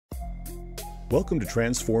Welcome to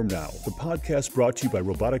Transform Now, the podcast brought to you by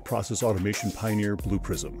robotic process automation pioneer Blue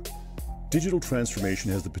Prism. Digital transformation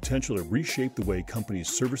has the potential to reshape the way companies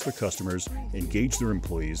service their customers, engage their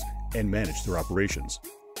employees, and manage their operations.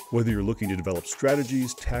 Whether you're looking to develop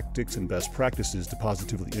strategies, tactics, and best practices to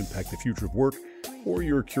positively impact the future of work, or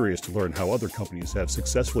you're curious to learn how other companies have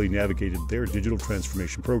successfully navigated their digital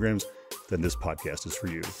transformation programs, then this podcast is for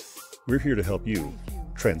you. We're here to help you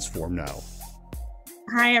transform now.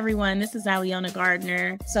 Hi, everyone. This is Aliona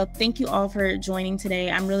Gardner. So thank you all for joining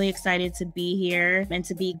today. I'm really excited to be here and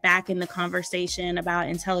to be back in the conversation about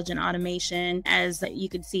intelligent automation. As you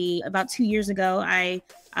could see, about 2 years ago, I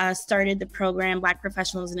started the program Black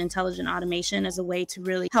Professionals in Intelligent Automation as a way to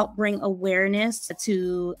really help bring awareness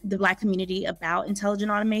to the Black community about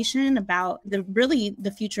intelligent automation, about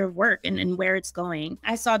the future of work and where it's going.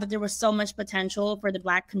 I saw that there was so much potential for the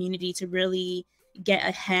Black community to really get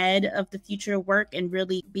ahead of the future of work and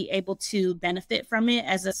really be able to benefit from it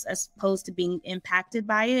as opposed to being impacted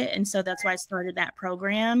by it. And so that's why I started that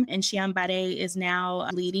program. And Shiambare is now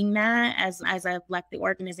leading that as I've left the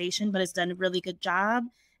organization, but has done a really good job.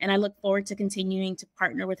 And I look forward to continuing to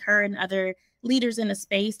partner with her and other leaders in the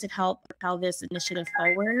space to help propel this initiative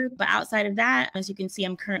forward. But outside of that, as you can see,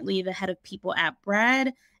 I'm currently the head of people at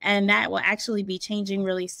Bread. And that will actually be changing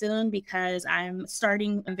really soon because I'm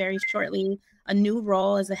starting very shortly a new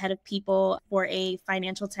role as the head of people for a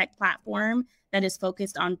financial tech platform that is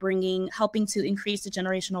focused on helping to increase the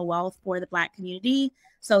generational wealth for the Black community.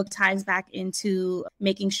 So it ties back into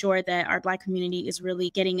making sure that our Black community is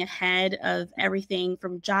really getting ahead of everything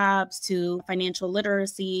from jobs to financial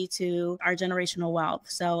literacy to our generational wealth.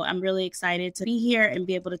 So I'm really excited to be here and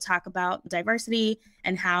be able to talk about diversity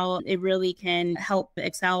and how it really can help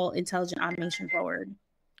excel intelligent automation forward.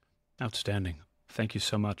 Outstanding. Thank you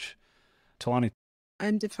so much. Talani.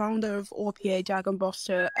 I'm the founder of RPA Dragon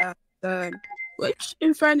Buster, which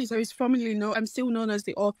in fairness, I'm still known as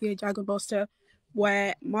the RPA Dragon Buster,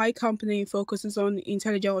 where my company focuses on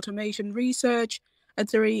intelligent automation research,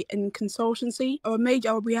 advisory, and consultancy.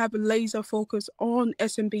 We have a laser focus on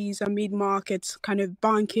SMBs and mid-markets, kind of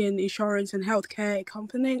banking, insurance, and healthcare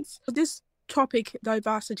companies. This topic,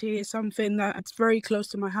 diversity, is something that's very close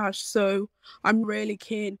to my heart, so I'm really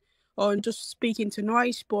keen on just speaking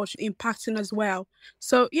tonight, but impacting as well.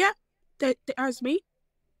 So yeah, that's me.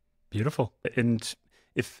 Beautiful. And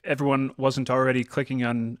if everyone wasn't already clicking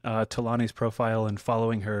on Talani's profile and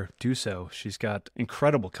following her, do so. She's got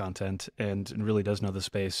incredible content and really does know the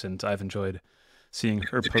space. And I've enjoyed seeing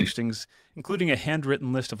her postings, including a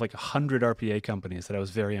handwritten list of like 100 RPA companies that I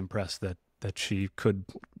was very impressed that she could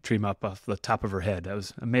dream up off the top of her head. That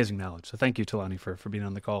was amazing knowledge. So thank you, Talani, for being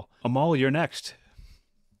on the call. Amal, you're next.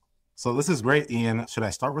 So this is great, Ian. Should I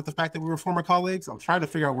start with the fact that we were former colleagues? I'm trying to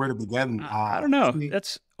figure out where to begin. I don't know.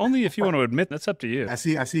 That's only if you want to admit. That's up to you. I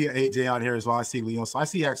see AJ on here as well. I see Leo. So I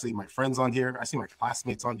see actually my friends on here. I see my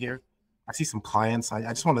classmates on here. I see some clients. I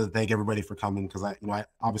just wanted to thank everybody for coming because I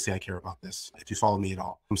obviously care about this. If you follow me at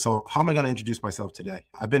all. So how am I going to introduce myself today?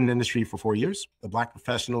 I've been in the industry for 4 years. The Black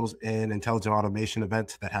Professionals in Intelligent Automation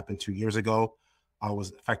event that happened 2 years ago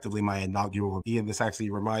was effectively my inaugural. Ian, this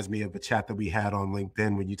actually reminds me of a chat that we had on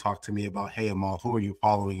LinkedIn when you talked to me about, hey, Amal, who are you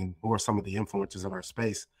following and who are some of the influencers in our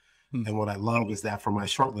space? And what I love is that for my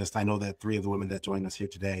short list, I know that 3 of the women that joined us here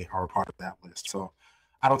today are a part of that list. So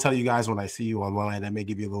I don't tell you guys when I see you online, I may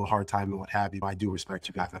give you a little hard time and what have you. I do respect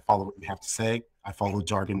you guys. I follow what you have to say. I follow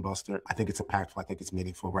Jargon Buster. I think it's impactful. I think it's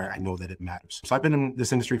meaningful, right? I know that it matters. So I've been in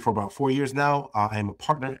this industry for about 4 years now. I am a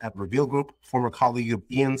partner at Reveal Group, former colleague of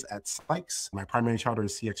Ian's at Spikes. My primary charter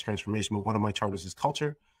is CX transformation, but one of my charters is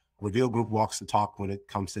culture. Reveal Group walks the talk when it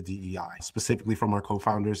comes to DEI. Specifically from our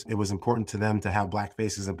co-founders, it was important to them to have Black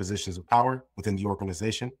faces in positions of power within the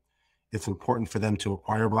organization. It's important for them to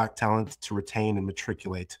acquire Black talent, to retain and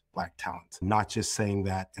matriculate Black talent, not just saying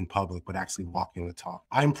that in public, but actually walking the talk.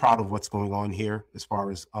 I'm proud of what's going on here as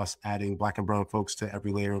far as us adding Black and brown folks to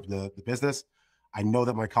every layer of the business. I know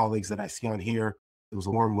that my colleagues that I see on here, it was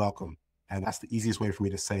a warm welcome, and that's the easiest way for me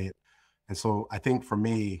to say it. And so I think for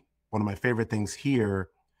me, one of my favorite things here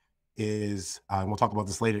is, and we'll talk about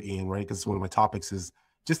this later, Ian, right? Because one of my topics is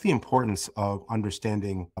just the importance of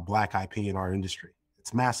understanding a Black IP in our industry.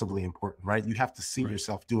 It's massively important, right? You have to see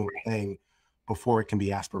yourself doing a thing before it can be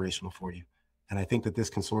aspirational for you. And I think that this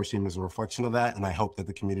consortium is a reflection of that. And I hope that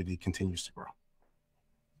the community continues to grow.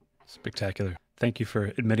 Spectacular. Thank you for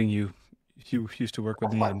admitting you used to work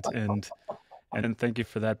with me and thank you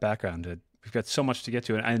for that background. We've got so much to get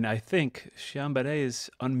to. And I think Shiambare is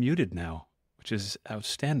unmuted now, which is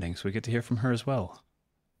outstanding. So we get to hear from her as well.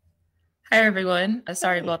 Hi, everyone.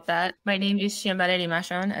 Sorry about that. My name is Shiambare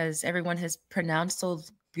Mashon, as everyone has pronounced so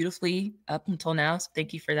beautifully up until now. So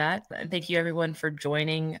thank you for that. And thank you everyone for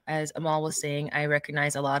joining. As Amal was saying, I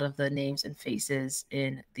recognize a lot of the names and faces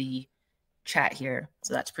in the chat here.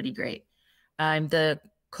 So that's pretty great. I'm the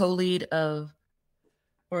co-lead of,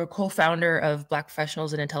 or co-founder of Black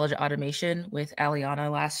Professionals in Intelligent Automation with Aliana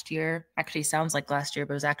last year. Actually sounds like last year,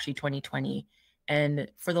 but it was actually 2020. And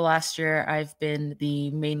for the last year, I've been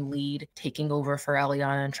the main lead, taking over for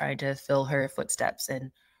Aliana and trying to fill her footsteps.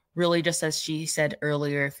 And really, just as she said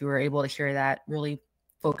earlier, if you were able to hear that, really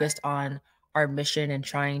focused on our mission and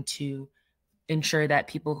trying to ensure that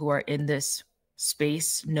people who are in this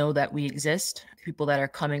space know that we exist. People that are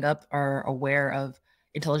coming up are aware of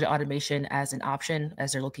intelligent automation as an option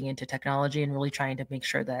as they're looking into technology, and really trying to make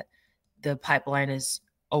sure that the pipeline is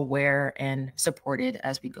aware and supported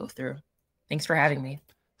as we go through. Thanks for having me.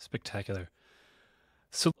 Spectacular.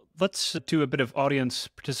 So let's do a bit of audience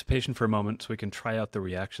participation for a moment so we can try out the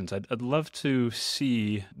reactions. I'd love to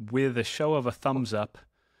see, with a show of a thumbs up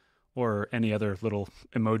or any other little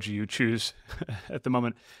emoji you choose at the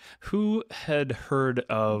moment, who had heard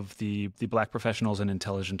of the Black Professionals in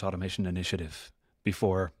Intelligent Automation Initiative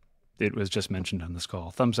before it was just mentioned on this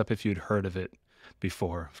call? Thumbs up if you'd heard of it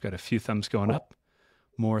before. I've got a few thumbs going up,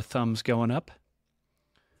 more thumbs going up.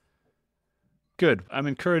 Good. I'm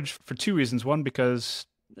encouraged for two reasons. One, because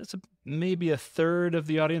maybe a third of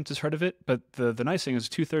the audience has heard of it, but the nice thing is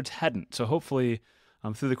 2/3 hadn't. So hopefully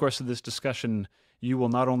through the course of this discussion, you will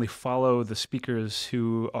not only follow the speakers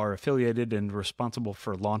who are affiliated and responsible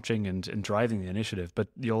for launching and driving the initiative, but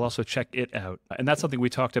you'll also check it out. And that's something we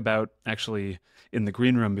talked about actually in the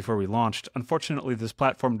green room before we launched. Unfortunately, this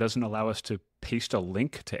platform doesn't allow us to paste a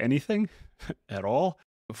link to anything at all.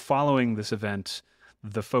 Following this event,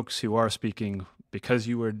 the folks who are speaking, because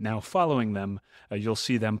you are now following them, you'll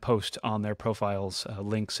see them post on their profiles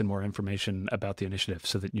links and more information about the initiative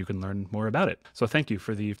so that you can learn more about it. So thank you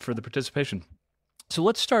for the participation. So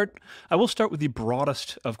let's start. I will start with the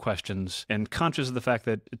broadest of questions, and conscious of the fact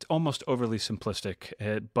that it's almost overly simplistic,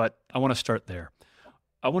 but I want to start there.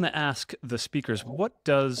 I want to ask the speakers, what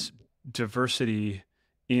does diversity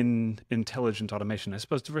in intelligent automation, I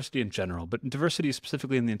suppose diversity in general, but diversity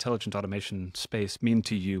specifically in the intelligent automation space, mean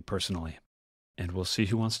to you personally? And we'll see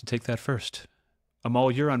who wants to take that first.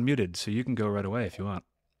 Amal, you're unmuted, so you can go right away if you want.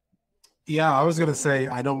 Yeah, I was going to say,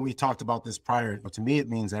 I know we talked about this prior, but to me, it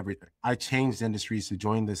means everything. I changed industries to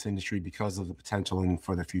join this industry because of the potential and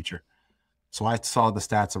for the future. So I saw the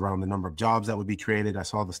stats around the number of jobs that would be created. I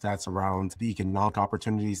saw the stats around the economic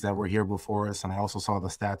opportunities that were here before us. And I also saw the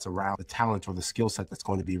stats around the talent or the skill set that's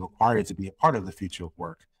going to be required to be a part of the future of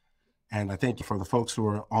work. And I think for the folks who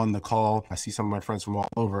are on the call, I see some of my friends from all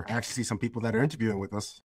over. I actually see some people that are interviewing with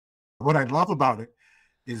us. What I love about it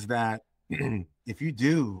is that if you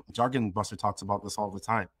do, Jargon Buster talks about this all the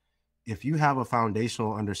time. If you have a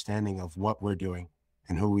foundational understanding of what we're doing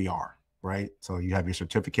and who we are, right? So you have your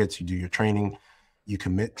certificates, you do your training, you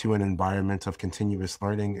commit to an environment of continuous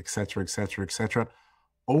learning, et cetera, et cetera, et cetera.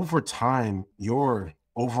 Over time, your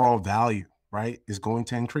overall value, right, is going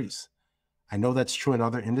to increase. I know that's true in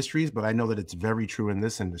other industries, but I know that it's very true in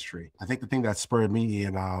this industry. I think the thing that spurred me,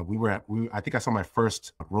 and I think I saw my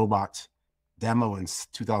first robot demo in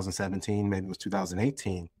 2017, maybe it was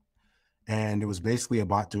 2018. And it was basically a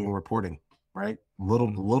bot doing reporting, right? A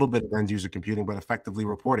little bit of end user computing, but effectively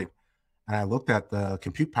reporting. And I looked at the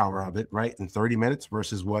compute power of it, right, in 30 minutes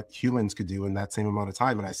versus what humans could do in that same amount of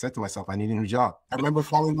time. And I said to myself, I need a new job. I remember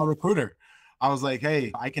calling my recruiter. I was like,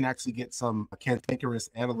 hey, I can actually get some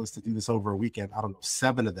cantankerous analysts to do this over a weekend. I don't know,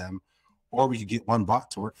 7 of them, or we could get one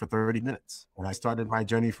bot to work for 30 minutes. And I started my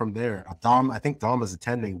journey from there. Dom, I think Dom is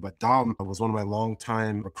attending, but Dom was one of my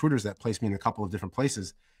longtime recruiters that placed me in a couple of different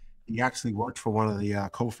places. He actually worked for one of the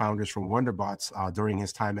co-founders from WonderBots during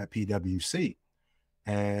his time at PwC.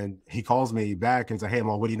 And he calls me back and says, hey,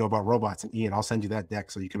 Amal, what do you know about robots? And Ian, I'll send you that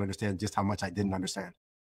deck so you can understand just how much I didn't understand.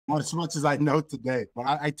 As much as I know today. But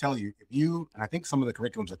I tell you, if you, and I think some of the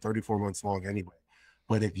curriculums are 34 months long anyway,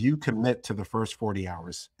 but if you commit to the first 40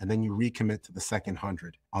 hours and then you recommit to the second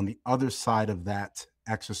 100, on the other side of that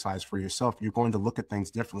exercise for yourself, you're going to look at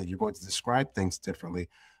things differently. You're going to describe things differently,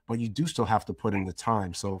 but you do still have to put in the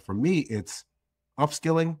time. So for me, it's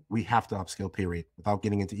upskilling. We have to upskill, period, without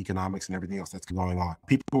getting into economics and everything else that's going on.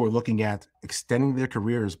 People who are looking at extending their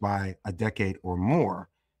careers by a decade or more,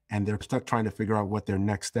 and they're stuck trying to figure out what their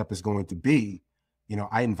next step is going to be, you know,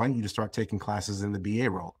 I invite you to start taking classes in the BA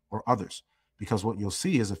role or others, because what you'll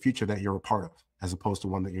see is a future that you're a part of, as opposed to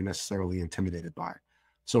one that you're necessarily intimidated by.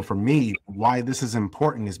 So for me, why this is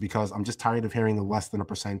important is because I'm just tired of hearing the less than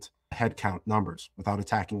 1% headcount numbers without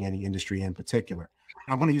attacking any industry in particular.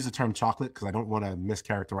 I'm going to use the term chocolate because I don't want to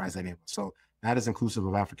mischaracterize any of it. So That is inclusive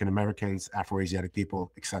of African Americans, Afro-Asiatic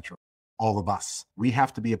people, etc. All of us. We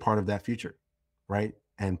have to be a part of that future, right?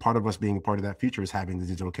 And part of us being a part of that future is having the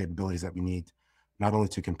digital capabilities that we need, not only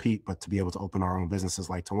to compete, but to be able to open our own businesses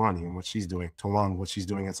like Talani and what she's doing, Tolan, what she's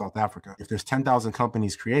doing in South Africa. If there's 10,000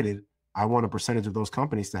 companies created, I want a percentage of those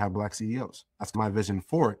companies to have Black CEOs. That's my vision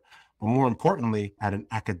for it. But more importantly, at an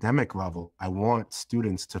academic level, I want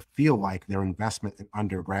students to feel like their investment in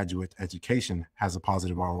undergraduate education has a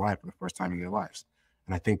positive ROI for the first time in their lives.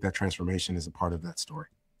 And I think that transformation is a part of that story.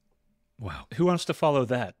 Wow. Who wants to follow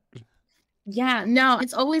that? Yeah, no,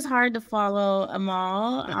 it's always hard to follow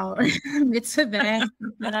Amal. I'll admit to that.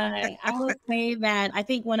 But I will say that I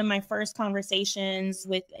think one of my first conversations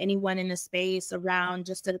with anyone in the space around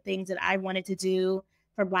just the things that I wanted to do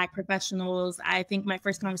for Black professionals, I think my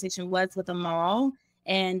first conversation was with Amal.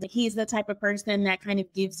 And he's the type of person that kind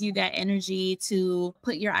of gives you that energy to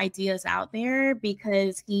put your ideas out there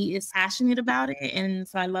because he is passionate about it. And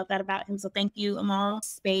so I love that about him. So thank you, Amal.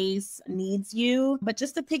 Space needs you. But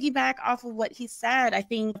just to piggyback off of what he said, I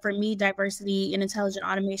think for me, diversity in intelligent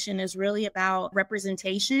automation is really about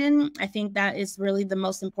representation. I think that is really the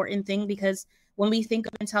most important thing because when we think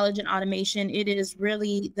of intelligent automation, it is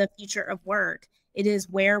really the future of work. It is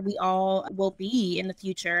where we all will be in the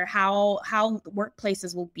future, how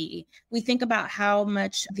workplaces will be. We think about how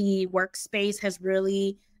much the workspace has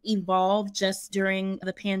really evolved just during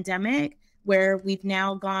the pandemic, where we've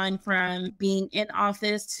now gone from being in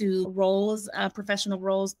office to roles, professional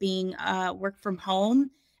roles being work from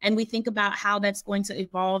home. And we think about how that's going to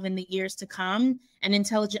evolve in the years to come. And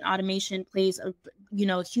intelligent automation plays a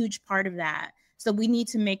huge part of that. So we need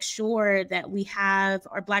to make sure that we have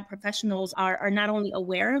our Black professionals are not only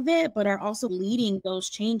aware of it, but are also leading those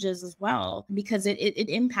changes as well, because it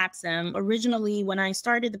impacts them. Originally, when I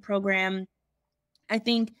started the program, I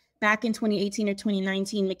think back in 2018 or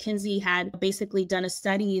 2019, McKinsey had basically done a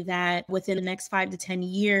study that within the next 5 to 10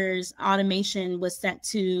 years, automation was set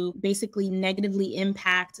to basically negatively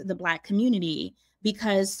impact the Black community,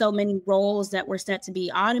 because so many roles that were set to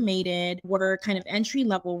be automated were kind of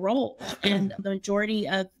entry-level roles. And the majority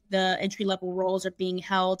of the entry-level roles are being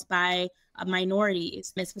held by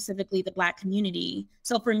minorities, and specifically the Black community.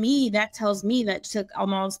 So for me, that tells me that, to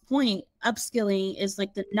Amal's point, upskilling is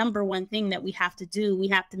like the number one thing that we have to do. We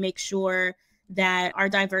have to make sure that our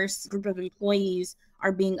diverse group of employees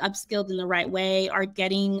are being upskilled in the right way, are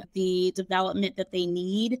getting the development that they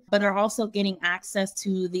need, but are also getting access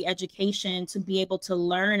to the education to be able to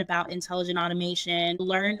learn about intelligent automation,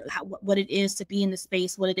 learn what it is to be in the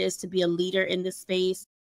space, what it is to be a leader in this space.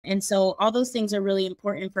 And so all those things are really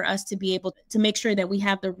important for us to be able to make sure that we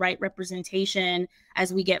have the right representation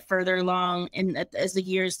as we get further along in the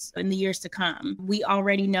years to come. We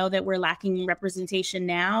already know that we're lacking representation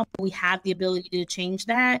now. We have the ability to change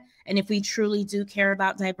that. And if we truly do care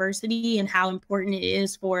about diversity and how important it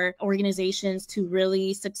is for organizations to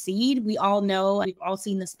really succeed, we all know, we've all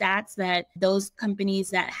seen the stats that those companies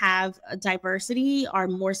that have diversity are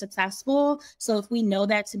more successful. So if we know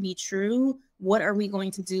that to be true, what are we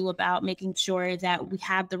going to do about making sure that we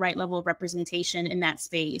have the right level of representation in that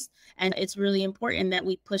space? And it's really important that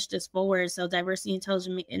we push this forward. So diversity,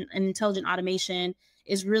 intelligent automation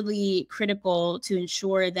is really critical to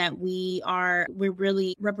ensure that we're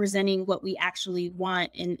really representing what we actually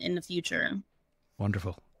want in the future.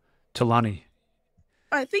 Wonderful. Talani.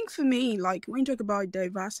 I think for me, like when you talk about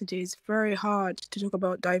diversity, it's very hard to talk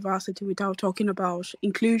about diversity without talking about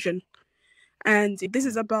inclusion. And this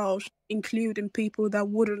is about including people that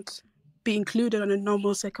wouldn't be included under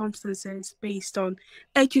normal circumstances, based on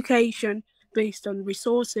education, based on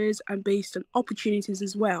resources, and based on opportunities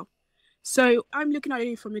as well. So I'm looking at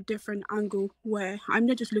it from a different angle, where I'm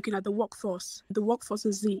not just looking at the workforce. The workforce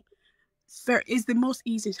is the most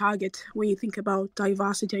easy target when you think about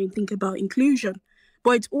diversity and you think about inclusion.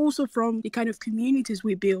 But it's also from the kind of communities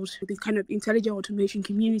we build, the kind of intelligent automation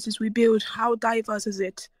communities we build. How diverse is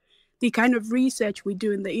it? The kind of research we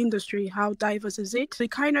do in the industry, how diverse is it? The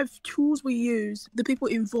kind of tools we use, the people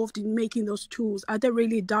involved in making those tools, are they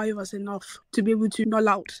really diverse enough to be able to null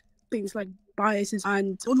out things like biases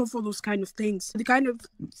and all of those kind of things? The kind of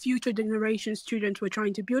future generation students we're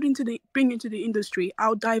trying to bring into the industry,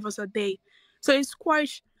 how diverse are they? So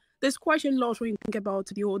there's quite a lot when you think about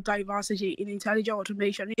the whole diversity in intelligent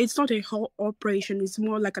automation. It's not a whole operation, it's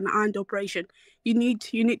more like an and operation. You need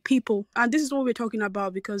people. And this is what we're talking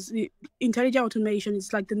about, because the intelligent automation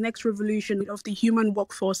is like the next revolution of the human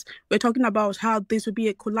workforce. We're talking about how this would be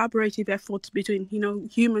a collaborative effort between,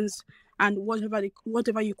 humans and whatever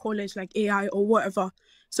you call it, like AI or whatever.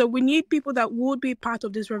 So we need people that would be part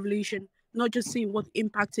of this revolution, not just seeing what the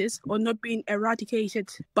impact is or not being eradicated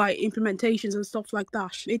by implementations and stuff like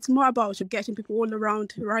that. It's more about getting people all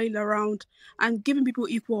around, rallying around, and giving people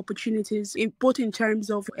equal opportunities, both in terms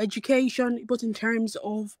of education, both in terms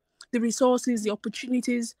of the resources, the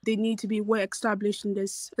opportunities. They need to be well established in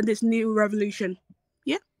this new revolution.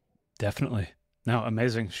 Yeah. Definitely. No,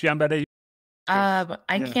 amazing. Shiambade.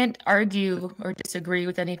 I can't argue or disagree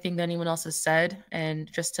with anything that anyone else has said. And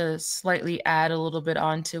just to slightly add a little bit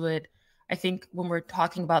onto it, I think when we're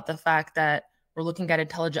talking about the fact that we're looking at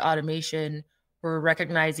intelligent automation, we're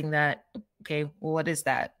recognizing that, okay, well, what is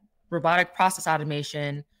that? Robotic process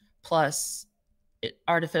automation plus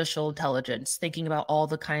artificial intelligence, thinking about all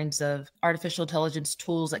the kinds of artificial intelligence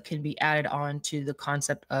tools that can be added on to the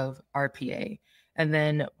concept of RPA. And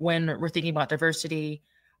then when we're thinking about diversity,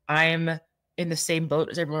 I'm in the same boat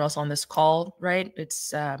as everyone else on this call, right?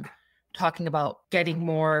 It's talking about getting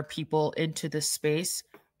more people into this space,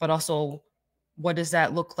 but also what does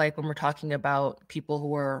that look like when we're talking about people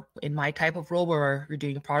who are in my type of role where you're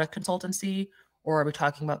doing product consultancy, or are we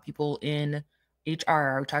talking about people in HR?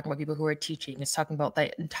 Are we talking about people who are teaching? It's talking about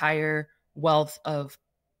that entire wealth of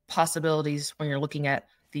possibilities when you're looking at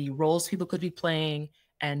the roles people could be playing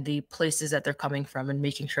and the places that they're coming from, and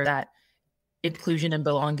making sure that inclusion and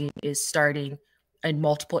belonging is starting in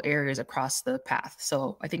multiple areas across the path.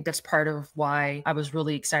 So I think that's part of why I was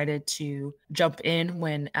really excited to jump in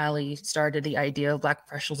when Ali started the idea of Black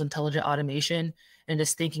Professionals Intelligent Automation, and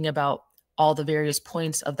just thinking about all the various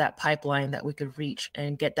points of that pipeline that we could reach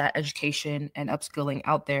and get that education and upskilling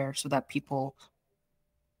out there so that people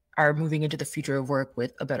are moving into the future of work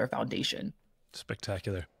with a better foundation.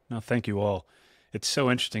 Spectacular. No, thank you all. It's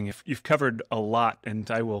so interesting. You've covered a lot,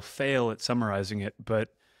 and I will fail at summarizing it, but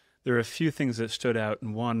there are a few things that stood out.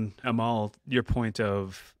 And one, Amal, your point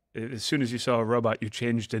of as soon as you saw a robot, you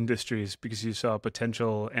changed industries because you saw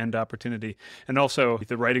potential and opportunity. And also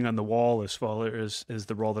the writing on the wall as far as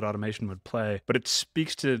the role that automation would play. But it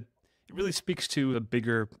really speaks to a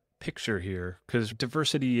bigger picture here, because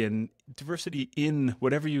diversity in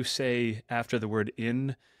whatever you say after the word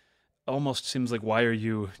in almost seems like, why are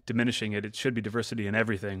you diminishing it? It should be diversity in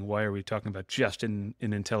everything. Why are we talking about just in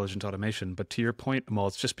intelligent automation? But to your point, Amal,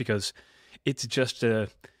 it's just because it's just an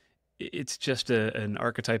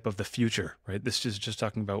archetype of the future, right? This is just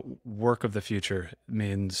talking about work of the future. It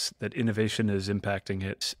means that innovation is impacting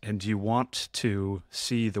it, and you want to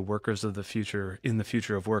see the workers of the future in the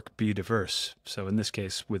future of work be diverse. So in this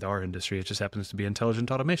case, with our industry, it just happens to be intelligent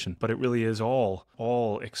automation, but it really is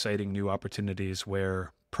all exciting new opportunities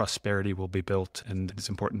where prosperity will be built, and it's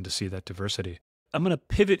important to see that diversity. I'm going to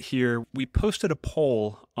pivot here. We posted a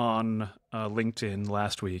poll on LinkedIn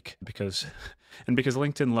last week because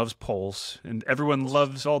LinkedIn loves polls, and everyone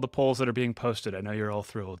loves all the polls that are being posted. I know you're all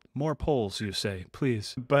thrilled. More polls, you say,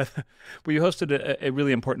 please. But we hosted a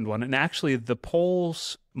really important one. And actually, the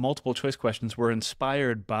polls, multiple choice questions, were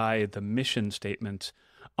inspired by the mission statement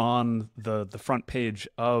on the front page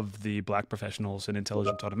of the Black Professionals in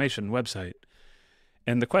Intelligent Automation website.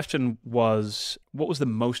 And the question was, what was the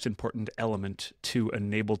most important element to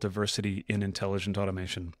enable diversity in intelligent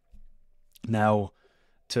automation? Now,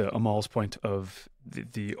 to Amal's point of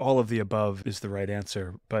the all of the above is the right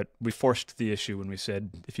answer, but we forced the issue when we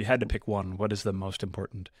said, if you had to pick one, what is the most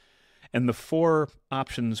important? And the four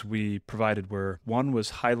options we provided were: one was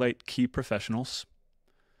highlight key professionals,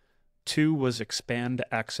 two was expand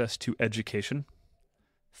access to education,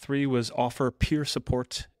 three was offer peer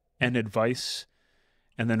support and advice,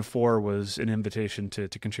 and then four was an invitation to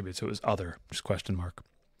contribute. So it was other, just question mark.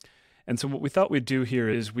 And so what we thought we'd do here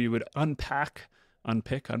is we would unpack,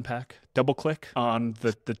 double click on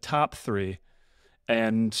the top three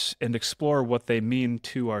and explore what they mean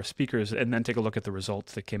to our speakers, and then take a look at the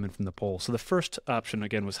results that came in from the poll. So the first option,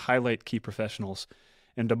 again, was highlight key professionals.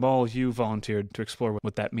 And Amal, you volunteered to explore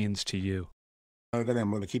what that means to you. I'm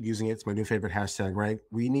going to keep using it. It's my new favorite hashtag, right?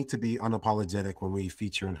 We need to be unapologetic when we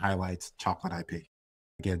feature and highlight chocolate IP.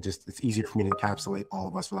 Again, just it's easier for me to encapsulate all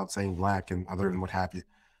of us without saying Black and other and what have you.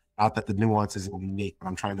 Not that the nuance isn't unique, but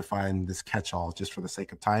I'm trying to find this catch-all just for the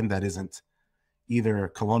sake of time that isn't either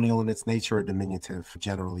colonial in its nature or diminutive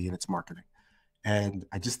generally in its marketing. And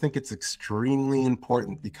I just think it's extremely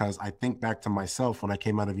important, because I think back to myself when I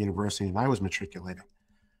came out of university and I was matriculating.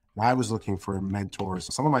 And I was looking for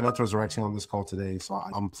mentors. Some of my mentors are actually on this call today, so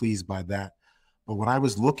I'm pleased by that. But when I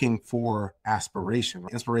was looking for inspiration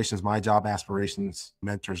is my job, aspirations,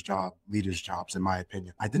 mentor's job, leader's jobs, in my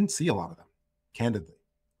opinion. I didn't see a lot of them, candidly,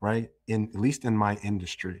 right? At least in my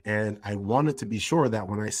industry. And I wanted to be sure that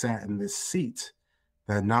when I sat in this seat,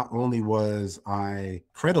 that not only was I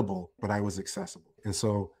credible, but I was accessible. And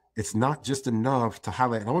so it's not just enough to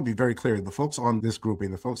highlight. And I want to be very clear. The folks on this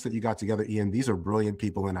grouping, the folks that you got together, Ian, these are brilliant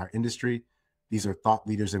people in our industry. These are thought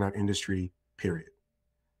leaders in our industry, period.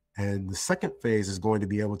 And the second phase is going to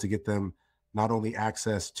be able to get them not only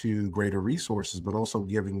access to greater resources, but also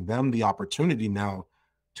giving them the opportunity now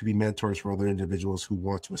to be mentors for other individuals who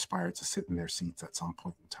want to aspire to sit in their seats at some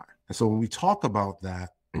point in time. And so when we talk about that,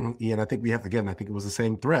 Ian, I think we have, again, I think it was the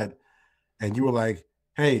same thread. And you were like,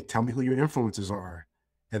 hey, tell me who your influencers are.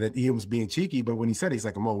 And then Ian was being cheeky, but when he said, he's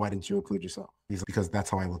like, Mo, why didn't you include yourself? He's like, because that's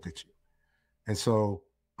how I look at you. And so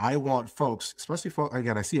I want folks, especially folks,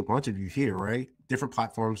 again, I see a bunch of you here, right? Different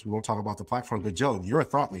platforms. We won't talk about the platform, but Joe, you're a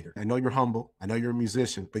thought leader. I know you're humble. I know you're a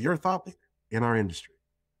musician, but you're a thought leader in our industry.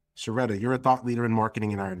 Sharetta, you're a thought leader in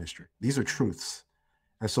marketing in our industry. These are truths.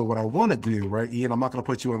 And so what I want to do, right, Ian, I'm not going to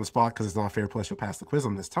put you on the spot because it's not fair, plus you'll pass the quiz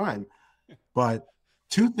on this time, but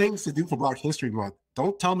 2 things to do for Black History Month.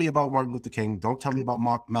 Don't tell me about Martin Luther King. Don't tell me about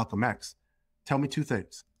Malcolm X. Tell me 2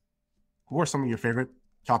 things. Who are some of your favorite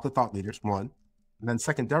chocolate thought leaders, one? And then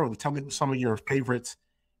secondarily, tell me who some of your favorite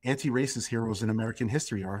anti-racist heroes in American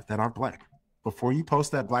history are that aren't Black. Before you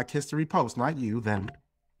post that Black History post, not you, then,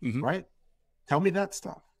 right? Tell me that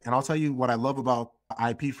stuff. And I'll tell you what I love about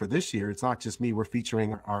IP for this year. It's not just me. We're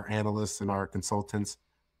featuring our analysts and our consultants,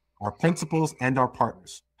 our principals, and our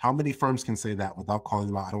partners. How many firms can say that without calling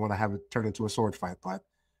them out? I don't want to have it turn into a sword fight, but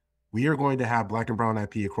we are going to have Black and Brown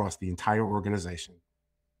IP across the entire organization,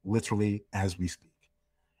 literally as we speak.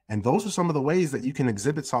 And those are some of the ways that you can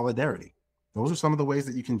exhibit solidarity. Those are some of the ways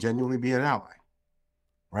that you can genuinely be an ally,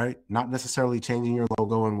 right? Not necessarily changing your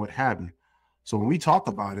logo and what have you. So when we talk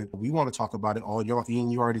about it, we want to talk about it all year long.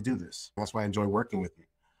 Ian, you already do this. That's why I enjoy working with you.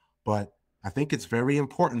 But I think it's very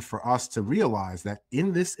important for us to realize that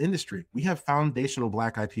in this industry, we have foundational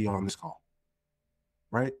Black IP on this call,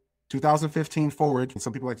 right? 2015 forward, and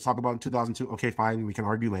some people like to talk about in 2002. Okay, fine, we can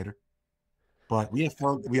argue later. But we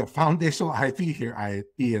have foundational IP here,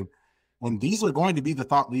 Ian, and these are going to be the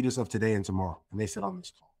thought leaders of today and tomorrow, and they sit on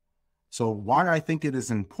this call. So why I think it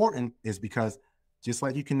is important is because just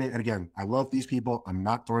like you can name, and again, I love these people. I'm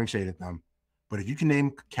not throwing shade at them, but if you can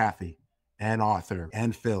name Kathy and Arthur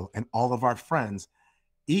and Phil and all of our friends,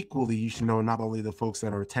 equally, you should know not only the folks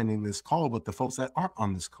that are attending this call, but the folks that aren't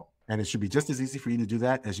on this call. And it should be just as easy for you to do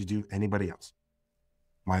that as you do anybody else.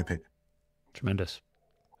 My opinion. Tremendous.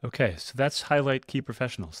 Okay, so that's highlight key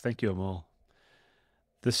professionals. Thank you, Amol.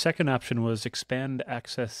 The second option was expand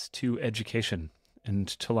access to education. And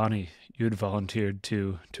Talani, you had volunteered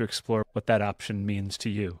to explore what that option means to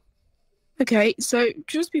you. Okay, so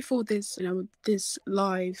just before this, this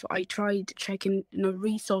live, I tried checking,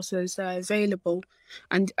 resources that are available,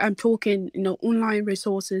 and I'm talking, online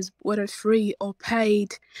resources, whether free or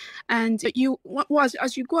paid, and as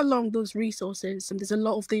you go along those resources, and there's a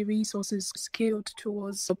lot of the resources skewed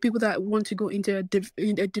towards people that want to go into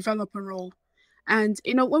a developer role. And,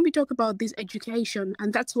 when we talk about this education,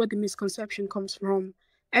 and that's where the misconception comes from,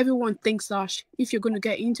 everyone thinks that if you're going to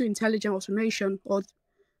get into intelligent automation, or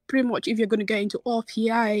pretty much if you're going to get into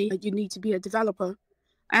RPA, you need to be a developer.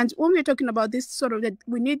 And when we're talking about this that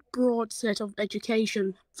we need broad set of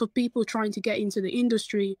education for people trying to get into the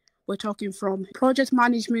industry. We're talking from project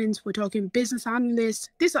management, we're talking business analysts.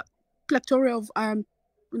 These are plethora of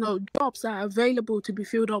jobs that are available to be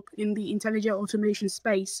filled up in the intelligent automation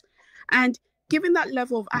space. And given that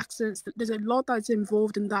level of access, there's a lot that's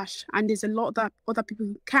involved in that, and there's a lot that other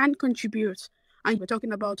people can contribute. And we're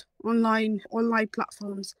talking about online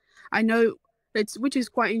platforms. I know which is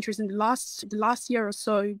quite interesting. The last year or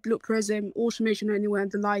so, Blue Prism, Automation Anywhere,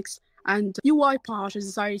 and the likes, and UiPath has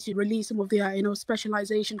decided to release some of their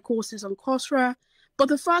specialization courses on Coursera. But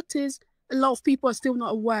the fact is, a lot of people are still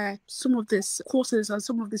not aware some of these courses and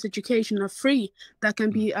some of this education are free that can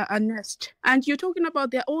be a nest. And you're talking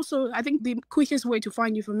about there also, I think the quickest way to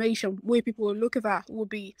find information where people will look at that will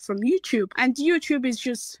be from YouTube. And YouTube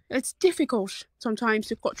is it's difficult sometimes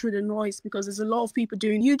to cut through the noise because there's a lot of people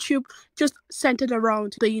doing YouTube just centered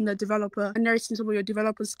around being a developer and nursing some of your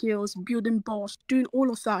developer skills, building bots, doing all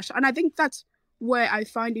of that. And I think that's where I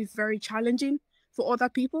find it very challenging for other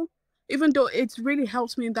people. Even though it really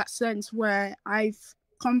helps me in that sense where I've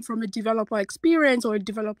come from a developer experience or a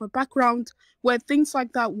developer background where things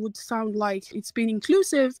like that would sound like it's been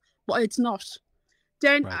inclusive, but it's not.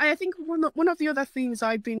 Then right. I think one of the other things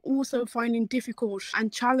I've been also finding difficult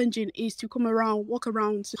and challenging is to walk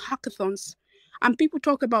around hackathons. And people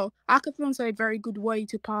talk about hackathons are a very good way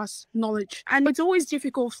to pass knowledge. And it's always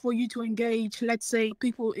difficult for you to engage, let's say,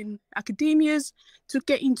 people in academias to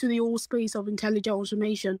get into the whole space of intelligent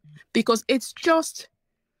automation because it's just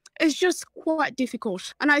It's just quite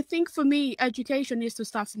difficult. And I think for me, education needs to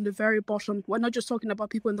start from the very bottom. We're not just talking about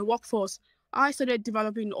people in the workforce. I started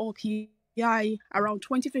developing OPI around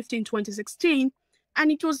 2015, 2016. And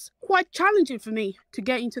it was quite challenging for me to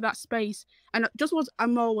get into that space. And just what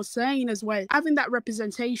Amal was saying as well, having that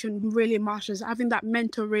representation really matters. Having that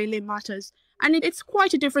mentor really matters. And it's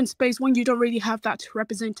quite a different space when you don't really have that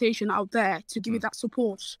representation out there to give you that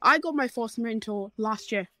support. I got my first mentor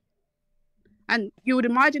last year. And you would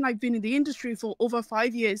imagine I've been in the industry for over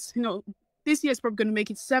 5 years. This year's probably going to make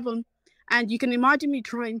it 7. And you can imagine me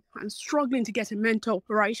trying and struggling to get a mentor,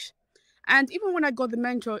 right? And even when I got the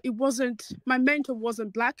mentor, my mentor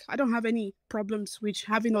wasn't Black. I don't have any problems with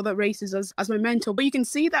having other races as my mentor. But you can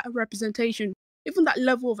see that representation, even that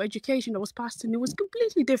level of education that was passed to me was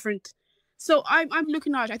completely different. So I'm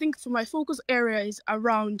looking at, I think for my focus area is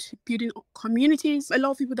around building communities. A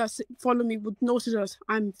lot of people that follow me would notice that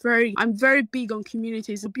I'm very big on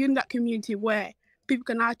communities, building that community where people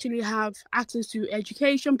can actually have access to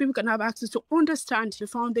education, people can have access to understand the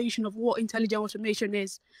foundation of what intelligent automation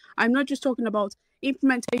is. I'm not just talking about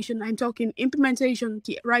implementation, I'm talking implementation,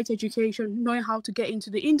 the right education, knowing how to get into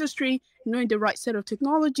the industry, knowing the right set of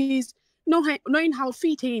technologies, knowing how to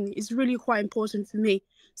fit in is really quite important for me.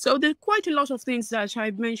 So there's quite a lot of things that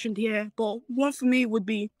I've mentioned here, but one for me would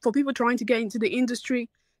be for people trying to get into the industry,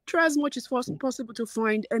 try as much as possible to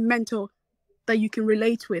find a mentor that you can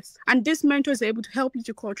relate with. And this mentor is able to help you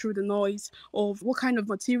to cut through the noise of what kind of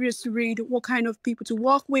materials to read, what kind of people to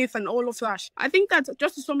work with, and all of that. I think that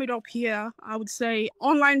just to sum it up here, I would say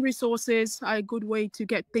online resources are a good way to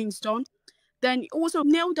get things done. Then also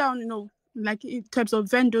nail down, like in terms of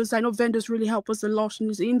vendors, I know vendors really help us a lot in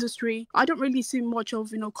this industry. I don't really see much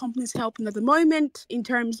of, companies helping at the moment in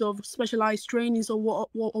terms of specialized trainings or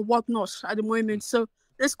whatnot at the moment. So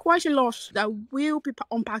there's quite a lot that we'll be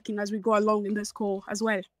unpacking as we go along in this call as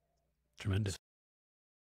well. Tremendous.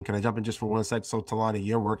 Can I jump in just for 1 sec? So Talani,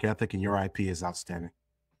 your work ethic and your IP is outstanding.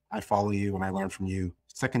 I follow you and I learn from you.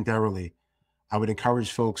 Secondarily, I would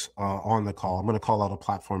encourage folks on the call. I'm going to call out a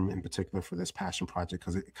platform in particular for this passion project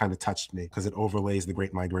because it kind of touched me because it overlays the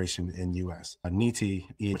Great Migration in U.S. Niti,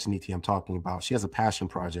 I'm talking about, she has a passion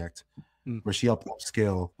project where she helped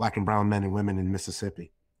upskill Black and brown men and women in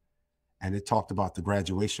Mississippi. And it talked about the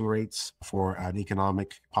graduation rates for an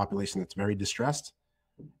economic population that's very distressed.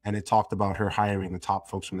 And it talked about her hiring the top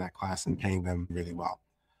folks from that class and paying them really well.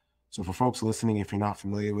 So for folks listening, if you're not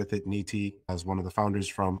familiar with it, Niti, as one of the co-founders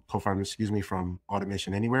from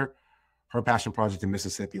Automation Anywhere, her passion project in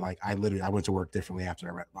Mississippi, I went to work differently after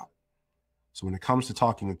I read about it. So when it comes to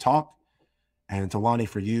talking the talk, and Talani,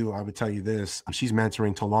 for you, I would tell you this, she's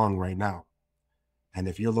mentoring Talong right now. And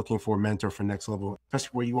if you're looking for a mentor for next level,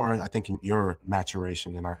 especially where you are, I think in your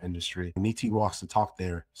maturation in our industry, Niti walks the talk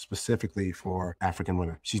there specifically for African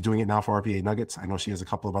women. She's doing it now for RPA Nuggets. I know she has a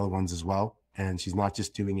couple of other ones as well. And she's not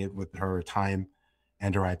just doing it with her time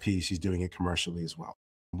and her IP, she's doing it commercially as well.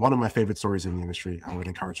 One of my favorite stories in the industry, I would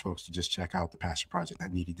encourage folks to just check out the passion project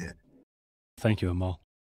that Niti did. Thank you, Amal.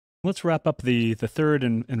 Let's wrap up the third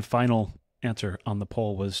and final answer on the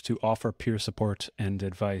poll was to offer peer support and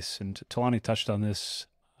advice. And Talani touched on this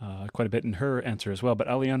quite a bit in her answer as well. But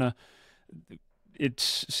Aliona, it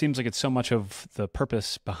seems like it's so much of the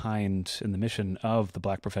purpose behind and the mission of the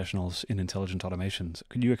Black professionals in intelligent automations.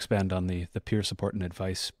 Could you expand on the peer support and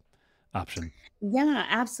advice option? Yeah,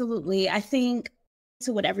 absolutely. I think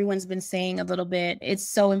to what everyone's been saying a little bit, it's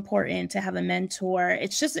so important to have a mentor.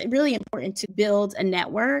 It's just really important to build a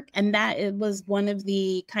network. And that it was one of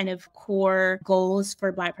the kind of core goals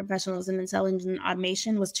for Black professionals in intelligent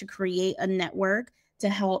automation was to create a network to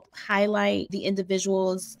help highlight the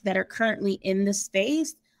individuals that are currently in the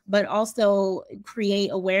space, but also create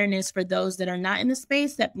awareness for those that are not in the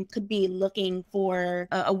space that could be looking for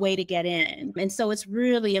a way to get in. And so it's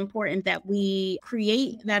really important that we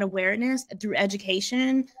create that awareness through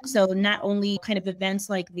education. So not only kind of events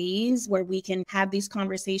like these where we can have these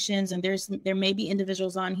conversations, and there may be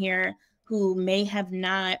individuals on here who may have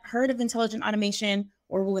not heard of intelligent automation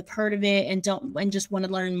or who have heard of it and just want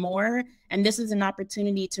to learn more. And this is an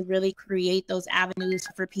opportunity to really create those avenues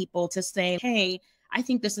for people to say, hey, I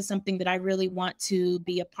think this is something that I really want to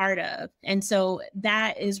be a part of. And so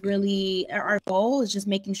that is really our goal, is just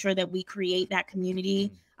making sure that we create that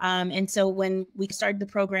community. And so when we started the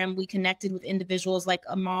program, we connected with individuals like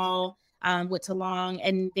Amal, with Talong,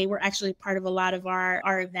 and they were actually part of a lot of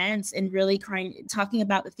our events and really talking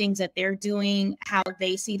about the things that they're doing, how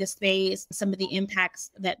they see the space, some of the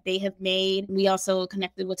impacts that they have made. We also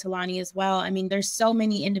connected with Talani as well. I mean, there's so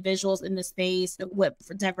many individuals in the space with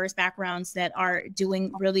diverse backgrounds that are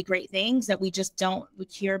doing really great things that we just don't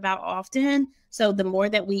hear about often. So the more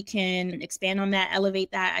that we can expand on that,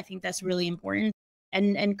 elevate that, I think that's really important.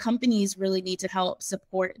 And companies really need to help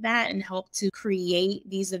support that and help to create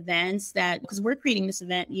these events because we're creating this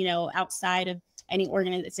event, outside of any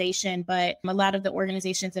organization, but a lot of the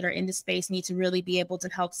organizations that are in the space need to really be able to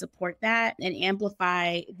help support that and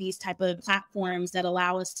amplify these type of platforms that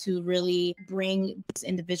allow us to really bring these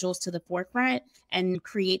individuals to the forefront and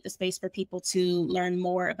create the space for people to learn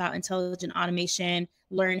more about intelligent automation,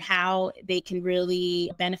 learn how they can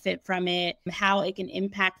really benefit from it, how it can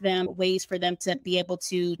impact them, ways for them to be able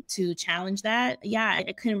to challenge that. Yeah,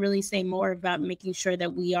 I couldn't really say more about making sure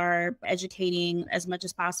that we are educating as much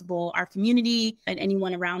as possible our community and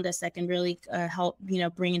anyone around us that can really help,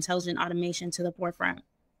 bring intelligent automation to the forefront.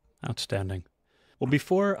 Outstanding. Well,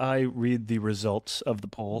 before I read the results of the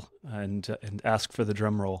poll and ask for the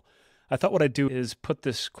drum roll, I thought what I'd do is put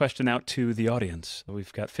this question out to the audience.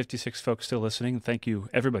 We've got 56 folks still listening. Thank you,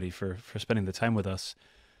 everybody, for spending the time with us.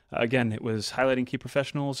 Again, it was highlighting key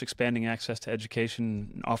professionals, expanding access to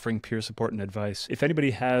education, offering peer support and advice. If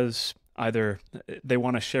anybody has either they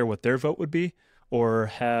want to share what their vote would be or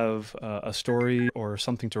have a story or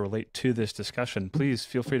something to relate to this discussion, please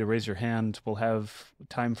feel free to raise your hand. We'll have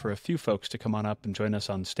time for a few folks to come on up and join us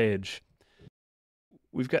on stage.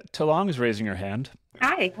 We've got Talong's raising her hand.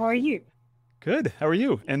 Hi, how are you? Good. How are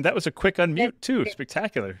you? And that was a quick unmute too.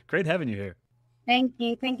 Spectacular. Great having you here. Thank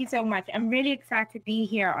you. Thank you so much. I'm really excited to be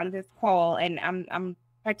here on this call, and I'm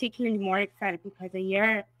particularly more excited because a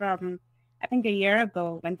year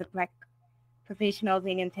ago, when the Black professionals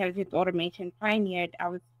in intelligent automation pioneered, I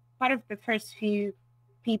was part of the first few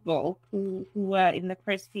people who were in the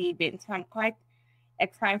first few events. So I'm quite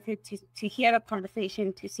excited to hear the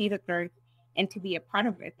conversation, to see the growth, and to be a part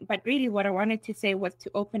of it. But really what I wanted to say was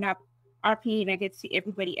to open up RPA nuggets to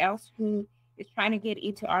everybody else who is trying to get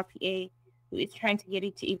into RPA, who is trying to get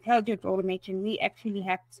into intelligent automation. We actually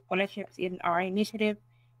have scholarships in our initiative,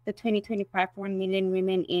 the 2025 1 Million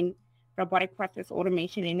Women in Robotic Process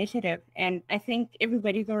Automation Initiative. And I think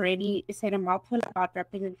everybody's already said a mouthful about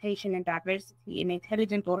representation and diversity in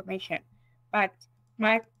intelligent automation. But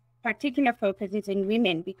my particular focus is in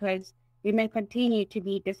women, because women continue to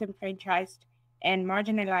be disenfranchised and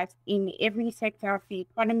marginalized in every sector of the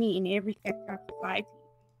economy, in every sector of society.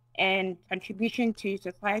 And contribution to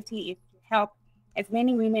society is to help as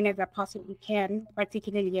many women as I possibly can,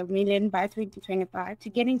 particularly a million by 2025, to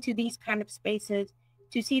get into these kind of spaces,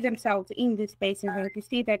 to see themselves in these spaces, and to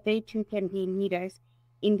see that they too can be leaders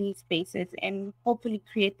in these spaces, and hopefully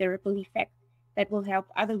create the ripple effect that will help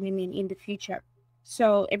other women in the future.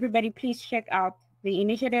 So everybody, please check out the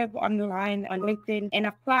initiative online on LinkedIn and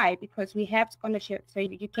apply, because we have scholarships so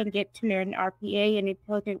you can get to learn RPA and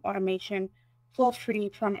intelligent automation for free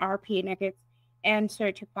from RPA Nuggets and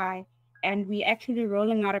certify. And we're actually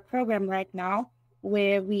rolling out a program right now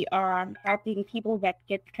where we are helping people that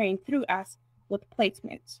get trained through us with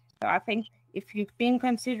placements. So I think if you've been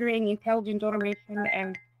considering intelligent automation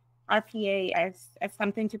and RPA as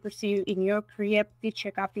something to pursue in your career, please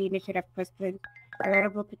check out the initiative, because there's a lot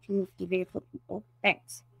of opportunity there for people.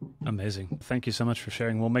 Thanks. Amazing. Thank you so much for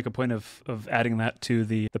sharing. We'll make a point of adding that to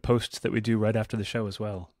the posts that we do right after the show as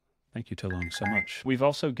well. Thank you, Talong, so much. We've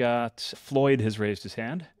also got Floyd has raised his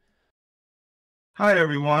hand. Hi,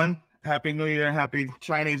 everyone. Happy New Year. Happy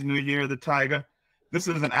Chinese New Year, the Tiger. This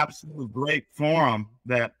is an absolutely great forum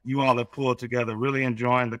that you all have pulled together. Really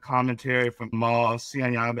enjoying the commentary from Mal,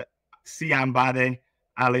 Siambade,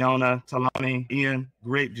 Aliona, Talani, Ian.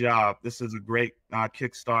 Great job. This is a great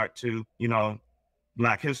kickstart to,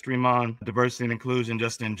 Black History Month, diversity and inclusion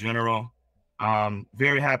just in general.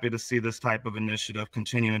 Very happy to see this type of initiative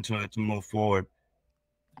continuing to move forward.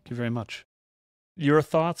 Thank you very much. Your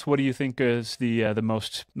thoughts? What do you think is the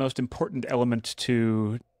most important element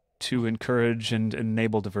to encourage and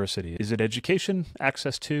enable diversity? Is it education,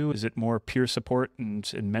 access to? Is it more peer support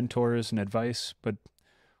and mentors and advice? But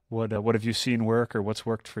what have you seen work, or what's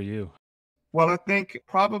worked for you? Well, I think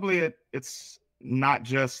probably it's not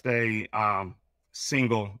just a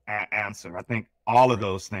single answer. I think all of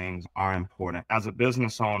those things are important. As a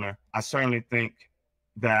business owner, I certainly think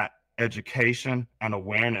that education and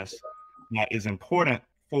awareness is important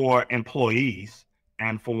for employees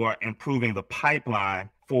and for improving the pipeline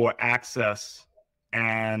for access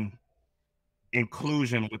and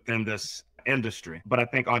inclusion within this industry. But I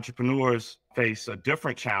think entrepreneurs face a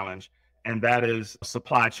different challenge and that is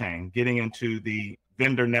supply chain, getting into the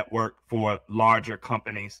vendor network for larger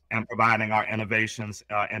companies and providing our innovations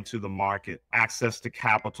into the market. Access to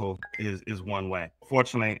capital is one way.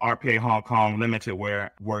 Fortunately, RPA Hong Kong Limited,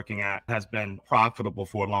 where we're working at, has been profitable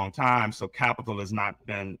for a long time, so capital has not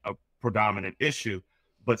been a predominant issue,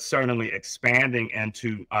 but certainly expanding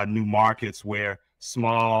into new markets where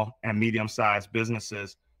small and medium-sized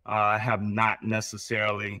businesses have not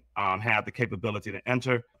necessarily had the capability to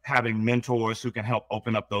enter. Having mentors who can help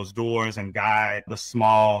open up those doors and guide the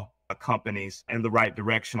small companies in the right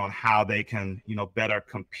direction on how they can, better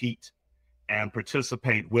compete and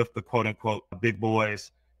participate with the quote unquote big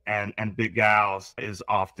boys and big gals is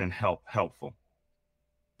often helpful.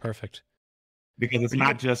 Perfect. Because it's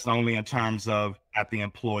not just only in terms of at the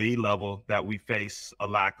employee level that we face a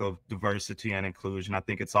lack of diversity and inclusion. I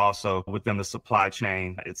think it's also within the supply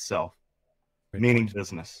chain itself, meaning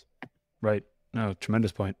business. Right. No,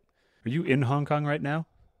 tremendous point. Are you in Hong Kong right now?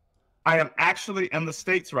 I am actually in the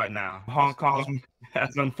States right now. Hong Kong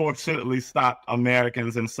has unfortunately stopped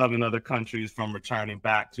Americans in 7 other countries from returning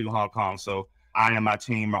back to Hong Kong. So I and my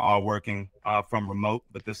team are all working from remote,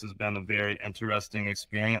 but this has been a very interesting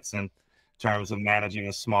experience in terms of managing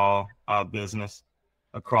a small business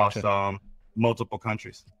across multiple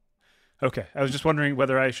countries. Okay. I was just wondering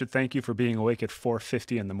whether I should thank you for being awake at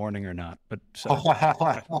 4:50 in the morning or not. But No,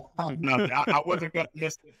 I wasn't going to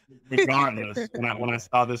miss it regardless when I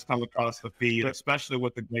saw this come across the feed, especially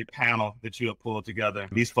with the great panel that you have pulled together.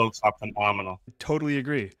 These folks are phenomenal. Totally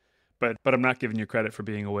agree. But I'm not giving you credit for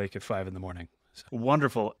being awake at 5 in the morning. So,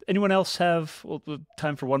 wonderful. Anyone else have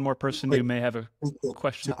time for one more person who may have a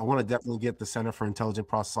question? I want to definitely get the Center for Intelligent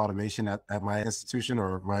Process Automation at my institution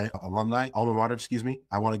or my alma mater, excuse me.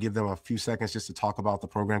 I want to give them a few seconds just to talk about the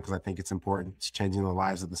program because I think it's important. It's changing the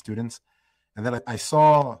lives of the students. And then I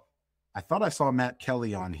thought I saw Matt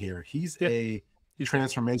Kelly on here. He's a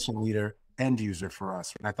transformation leader, end user for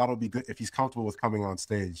us. And I thought it would be good if he's comfortable with coming on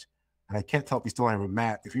stage. And I can't tell if he's still on, but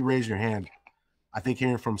Matt, if you raise your hand, I think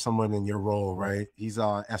hearing from someone in your role, right? He's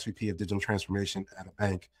SVP of digital transformation at a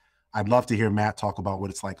bank. I'd love to hear Matt talk about what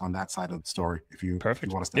it's like on that side of the story. If you want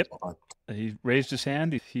to step up. He raised his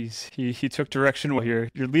hand. He took direction. Well, you're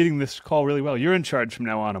leading this call really well. You're in charge from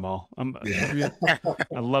now on, Amal.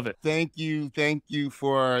 I love it. Thank you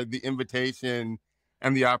for the invitation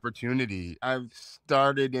and the opportunity. I've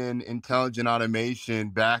started in intelligent automation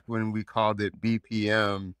back when we called it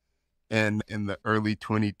BPM. In the early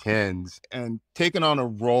 2010s, and taken on a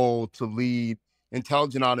role to lead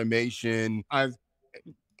intelligent automation. I've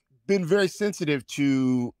been very sensitive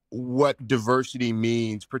to what diversity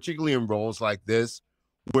means, particularly in roles like this,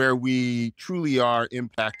 where we truly are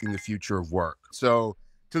impacting the future of work. So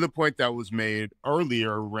to the point that was made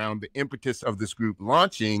earlier around the impetus of this group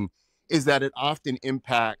launching is that it often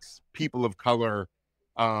impacts people of color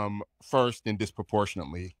first and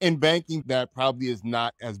disproportionately. In banking, that probably is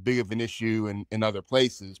not as big of an issue in other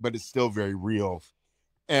places, but it's still very real.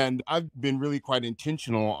 And I've been really quite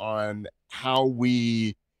intentional on how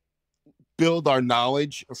we build our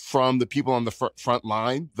knowledge from the people on the front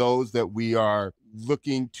line, those that we are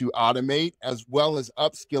looking to automate, as well as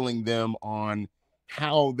upskilling them on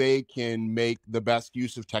how they can make the best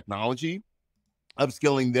use of technology,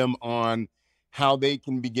 upskilling them on how they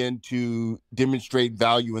can begin to demonstrate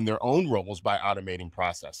value in their own roles by automating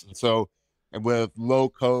processes. So with low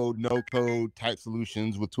code, no code type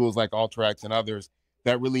solutions with tools like Alteryx and others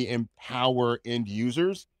that really empower end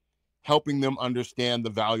users, helping them understand the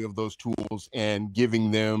value of those tools and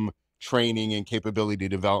giving them training and capability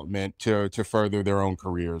development to further their own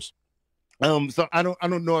careers. So I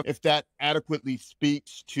don't know if that adequately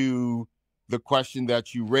speaks to the question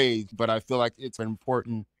that you raised, but I feel like it's an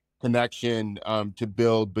important connection to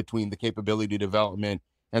build between the capability development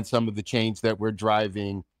and some of the change that we're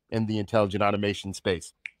driving in the intelligent automation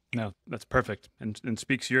space. No, that's perfect and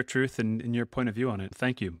speaks your truth and your point of view on it.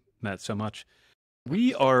 Thank you, Matt, so much.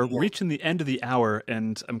 We are reaching the end of the hour,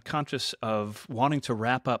 and I'm conscious of wanting to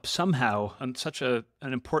wrap up somehow on such an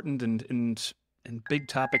important and big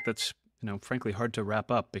topic that's frankly hard to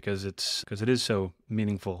wrap up because it is so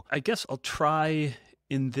meaningful. I guess I'll try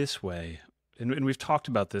in this way. And we've talked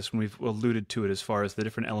about this and we've alluded to it as far as the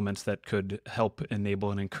different elements that could help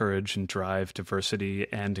enable and encourage and drive diversity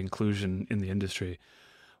and inclusion in the industry.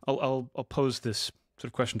 I'll pose this sort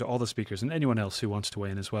of question to all the speakers and anyone else who wants to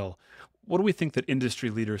weigh in as well. What do we think that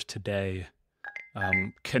industry leaders today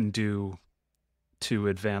can do to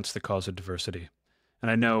advance the cause of diversity?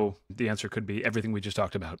 And I know the answer could be everything we just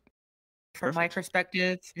talked about. From my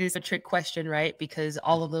perspective, it is a trick question, right? Because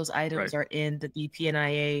all of those items are in the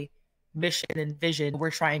BPNIA mission and vision,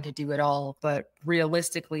 we're trying to do it all. But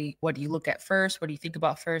realistically, what do you look at first? What do you think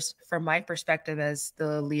about first? From my perspective as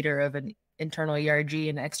the leader of an internal ERG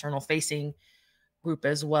and external facing group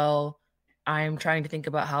as well, I'm trying to think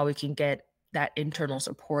about how we can get that internal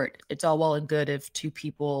support. It's all well and good if two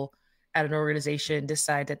people at an organization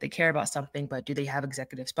decide that they care about something, but do they have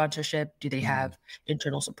executive sponsorship? Do they have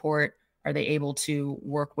internal support? Are they able to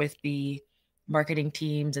work with the marketing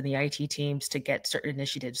teams and the IT teams to get certain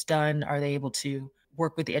initiatives done? Are they able to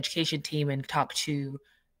work with the education team and talk to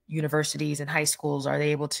universities and high schools? Are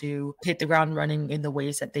they able to hit the ground running in the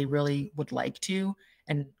ways that they really would like to?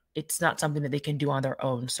 And it's not something that they can do on their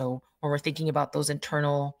own. So when we're thinking about those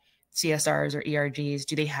internal CSRs or ERGs,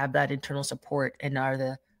 do they have that internal support? And are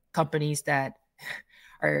the companies that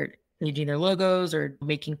are changing their logos or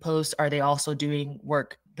making posts, are they also doing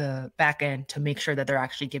work the back end to make sure that they're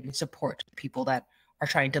actually giving support to people that are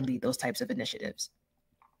trying to lead those types of initiatives?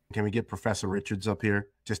 Can we get Professor Richards up here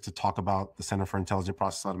just to talk about the Center for Intelligent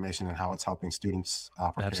Process Automation and how it's helping students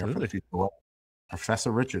prepare for the future world?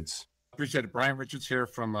 Professor Richards. Appreciate it. Brian Richards here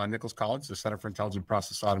from Nichols College, the Center for Intelligent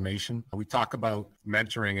Process Automation. We talk about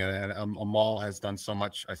mentoring, and Amal has done so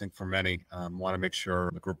much, I think, for many. Want to make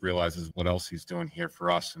sure the group realizes what else he's doing here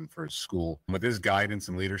for us and for his school. With his guidance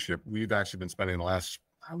and leadership, we've actually been spending the last,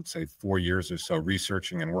 I would say, 4 years or so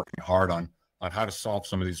researching and working hard on how to solve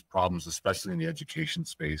some of these problems, especially in the education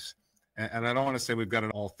space. And I don't want to say we've got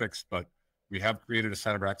it all fixed, but we have created a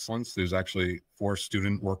center of excellence. There's actually 4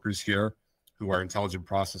 student workers here who are intelligent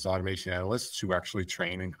process automation analysts who actually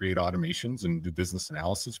train and create automations and do business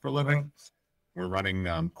analysis for a living. We're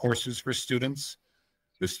running courses for students.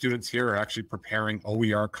 The students here are actually preparing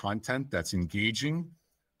OER content that's engaging,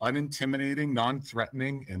 unintimidating,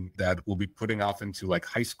 non-threatening, and that we'll be putting off into like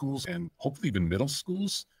high schools and hopefully even middle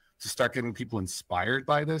schools to start getting people inspired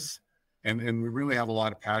by this. And we really have a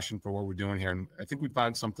lot of passion for what we're doing here. And I think we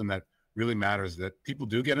found something that really matters, that people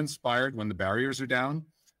do get inspired when the barriers are down.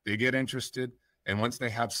 They get interested, and once they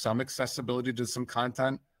have some accessibility to some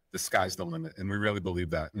content, the sky's the limit, and we really believe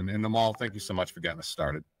that. And Amal, thank you so much for getting us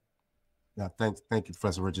started. Yeah, thank you,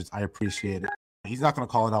 Professor Richards. I appreciate it. He's not going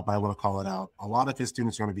to call it out, but I want to call it out. A lot of his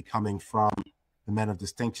students are going to be coming from the Men of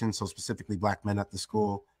Distinction, so specifically Black men at the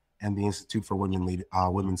school, and the Institute for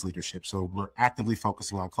Women's Leadership. So we're actively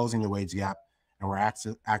focusing on closing the wage gap, and we're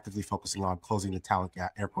actively focusing on closing the talent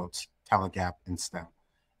gap, air quotes, talent gap in STEM.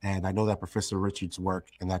 And I know that Professor Richards' work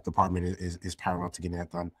in that department is paramount to getting that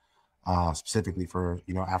done, specifically for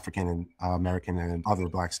African and American and other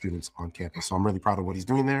Black students on campus. So I'm really proud of what he's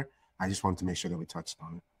doing there. I just wanted to make sure that we touched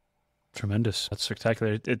on it. Tremendous. That's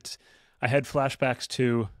spectacular. I had flashbacks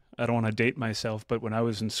to, I don't want to date myself, but when I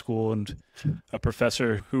was in school and a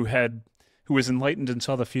professor who was enlightened and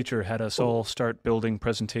saw the future had us all start building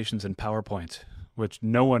presentations in PowerPoint, which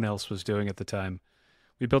no one else was doing at the time.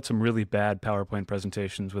 We built some really bad PowerPoint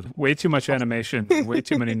presentations with way too much animation, way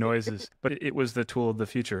too many noises, but it was the tool of the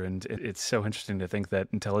future. And it's so interesting to think that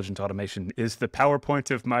intelligent automation is the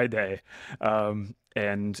PowerPoint of my day. And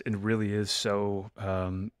it really is so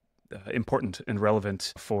important and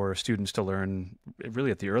relevant for students to learn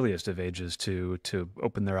really at the earliest of ages to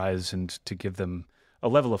open their eyes and to give them a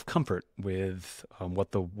level of comfort with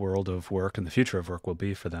what the world of work and the future of work will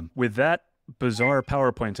be for them. With that bizarre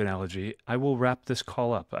PowerPoint analogy, I will wrap this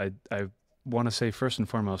call up. I want to say first and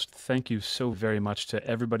foremost, thank you so very much to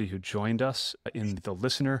everybody who joined us in the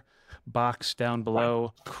listener box down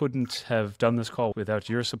below. Couldn't have done this call without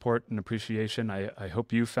your support and appreciation. I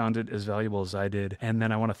hope you found it as valuable as I did. And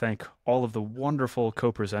then I want to thank all of the wonderful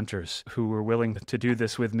co-presenters who were willing to do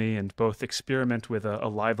this with me and both experiment with a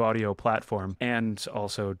live audio platform and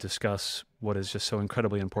also discuss what is just so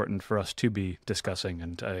incredibly important for us to be discussing.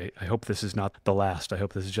 And I hope this is not the last. I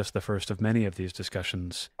hope this is just the first of many of these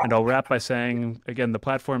discussions. And I'll wrap by saying, again, the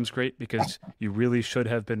platform's great because you really should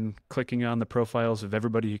have been clicking on the profiles of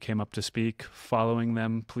everybody who came up to speak, following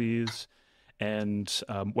them, please. And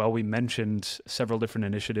while we mentioned several different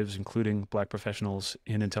initiatives, including Black professionals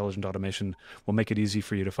in intelligent automation, we'll make it easy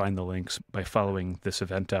for you to find the links by following this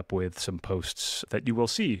event up with some posts that you will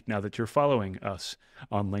see now that you're following us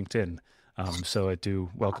on LinkedIn. So I do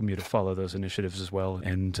welcome you to follow those initiatives as well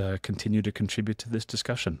and continue to contribute to this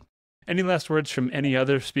discussion. Any last words from any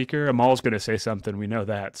other speaker? Amal's going to say something. We know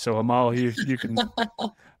that. So Amal, you can.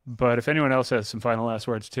 But if anyone else has some final last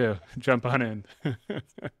words too, jump on in.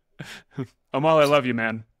 Amal, I love you,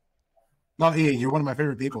 man. No, Ian, you're one of my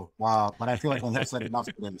favorite people. Wow, but I feel like I've said enough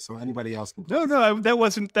today, so anybody else can. No, that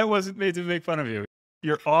wasn't made to make fun of you.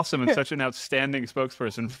 You're awesome and such an outstanding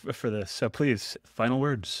spokesperson for this. So please, final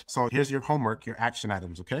words. So here's your homework, your action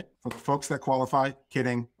items, okay? For the folks that qualify,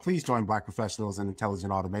 kidding, please join Black professionals in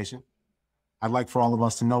intelligent automation. I'd like for all of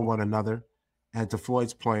us to know one another. And to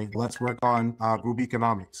Floyd's point, let's work on group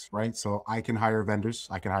economics, right? So I can hire vendors,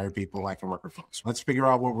 I can hire people, I can work with folks. Let's figure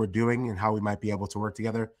out what we're doing and how we might be able to work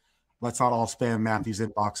together. Let's not all spam Matthew's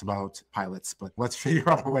inbox about pilots, but let's figure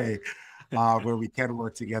out a way where we can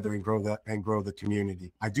work together and grow the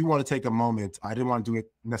community. I do want to take a moment. I didn't want to do it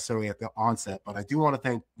necessarily at the onset, but I do want to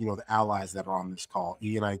thank, the allies that are on this call.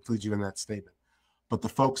 Ian, I include you in that statement. But the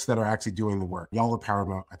folks that are actually doing the work, y'all are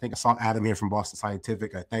paramount. I think I saw Adam here from Boston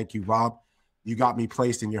Scientific. I thank you, Rob. You got me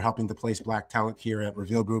placed and you're helping to place Black talent here at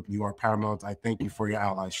Reveal Group. You are paramount. I thank you for your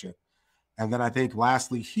allyship. And then I think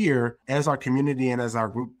lastly here, as our community and as our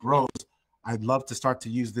group grows, I'd love to start to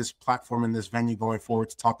use this platform and this venue going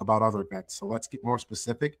forward to talk about other events. So let's get more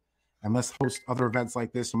specific and let's host other events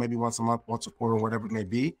like this. So maybe once a month, once a quarter, whatever it may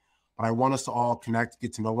be. But I want us to all connect,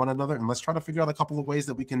 get to know one another, and let's try to figure out a couple of ways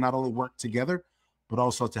that we can not only work together, but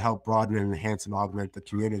also to help broaden and enhance and augment the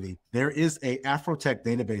community. There is a Afrotech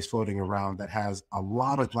database floating around that has a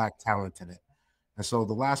lot of Black talent in it. And so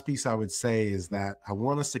the last piece I would say is that I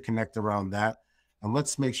want us to connect around that, and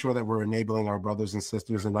let's make sure that we're enabling our brothers and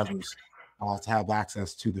sisters and others to have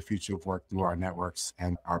access to the future of work through our networks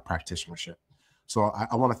and our practitionership. So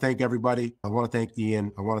I want to thank everybody. I want to thank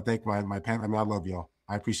Ian. I want to thank my panel. I mean, I love y'all.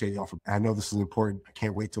 I appreciate y'all. I know this is important. I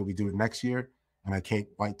can't wait till we do it next year. And I can't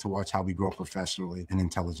wait to watch how we grow professionally in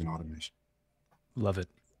intelligent automation. Love it.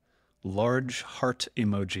 Large heart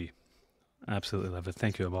emoji. Absolutely love it.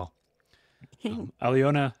 Thank you, Amal.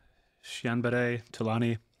 Aliona, Shianbare,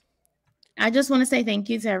 Tulani. I just want to say thank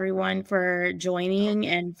you to everyone for joining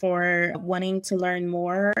and for wanting to learn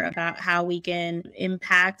more about how we can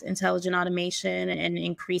impact intelligent automation and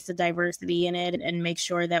increase the diversity in it and make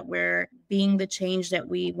sure that we're being the change that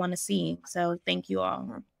we want to see. So thank you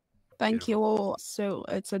all. Thank you all. So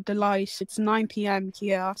it's a delight. It's 9 p.m.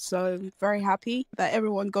 here, so I'm very happy that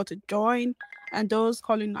everyone got to join. And those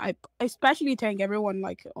calling, I especially thank everyone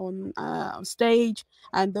on stage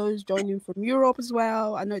and those joining from Europe as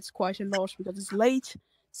well. I know it's quite a lot because it's late.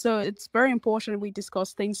 So it's very important we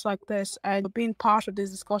discuss things like this, and being part of this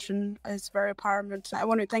discussion is very paramount. I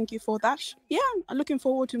want to thank you for that. Yeah, I'm looking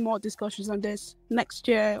forward to more discussions on this next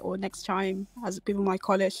year or next time, as people might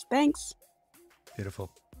call it. Thanks. Beautiful.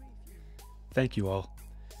 Thank you all.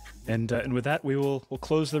 And with that, we'll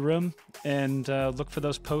close the room and look for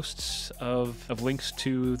those posts of links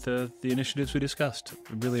to the initiatives we discussed.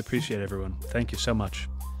 We really appreciate everyone. Thank you so much.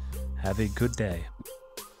 Have a good day.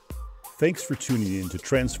 Thanks for tuning in to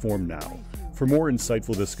Transform Now. For more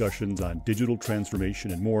insightful discussions on digital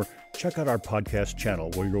transformation and more, check out our podcast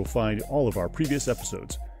channel where you'll find all of our previous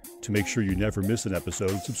episodes. To make sure you never miss an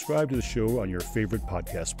episode, subscribe to the show on your favorite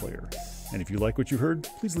podcast player. And if you like what you heard,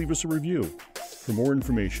 please leave us a review. For more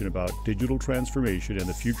information about digital transformation and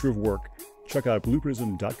the future of work, check out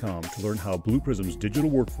blueprism.com to learn how Blue Prism's digital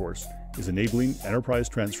workforce is enabling enterprise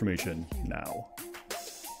transformation now.